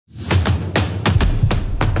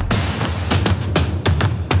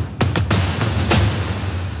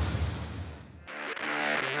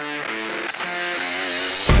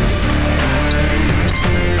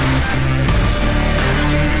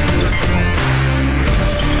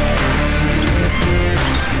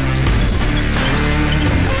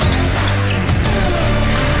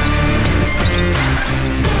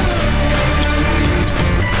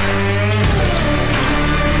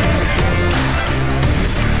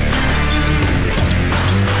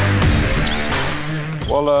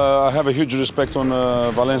Well, I have a huge respect on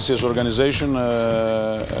Valencia's organization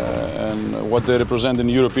and what they represent in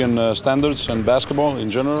European standards and basketball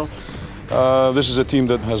in general. This is a team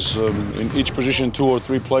that has in each position 2 or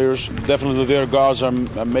 3 players. Definitely their guards are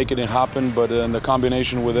making it happen, but in the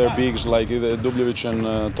combination with their bigs like Dubljevic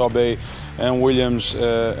and Tobe and Williams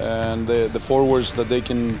and the forwards that they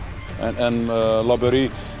can and Laberi,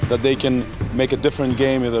 that they can make a different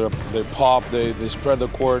game. Either they pop, they spread the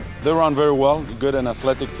court. They run very well, good and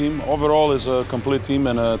athletic team. Overall, is a complete team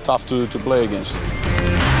and tough to play against.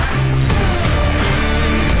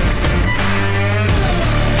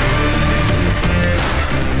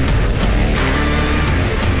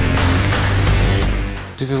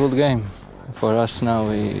 Difficult game for us now,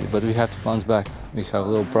 but we have to bounce back. We have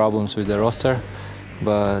little problems with the roster,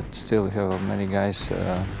 but still we have many guys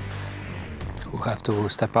who have to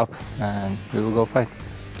step up, and we will go fight.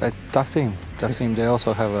 A tough team. They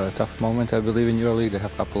also have a tough moment, I believe, in EuroLeague. They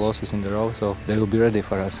have a couple losses in a row, so they will be ready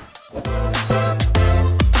for us.